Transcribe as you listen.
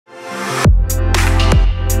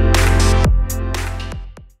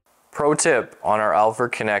Pro tip on our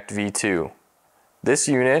Alfred Connect V2. This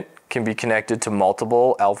unit can be connected to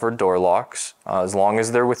multiple Alfred door locks as long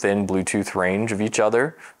as they're within Bluetooth range of each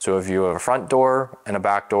other. So if you have a front door and a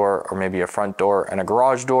back door, or maybe a front door and a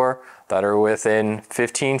garage door that are within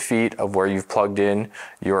 15 feet of where you've plugged in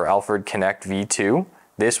your Alfred Connect V2,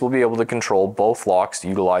 this will be able to control both locks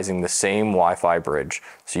utilizing the same Wi-Fi bridge.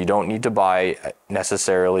 So you don't need to buy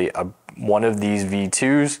necessarily one of these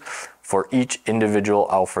V2s for each individual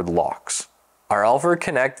Alfred locks. Our Alfred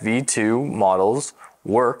Connect V2 models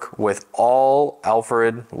work with all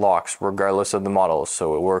Alfred locks regardless of the model.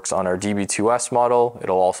 So it works on our DB2S model,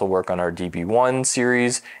 it'll also work on our DB1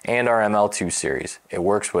 series and our ML2 series. It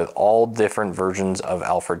works with all different versions of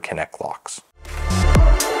Alfred Connect locks.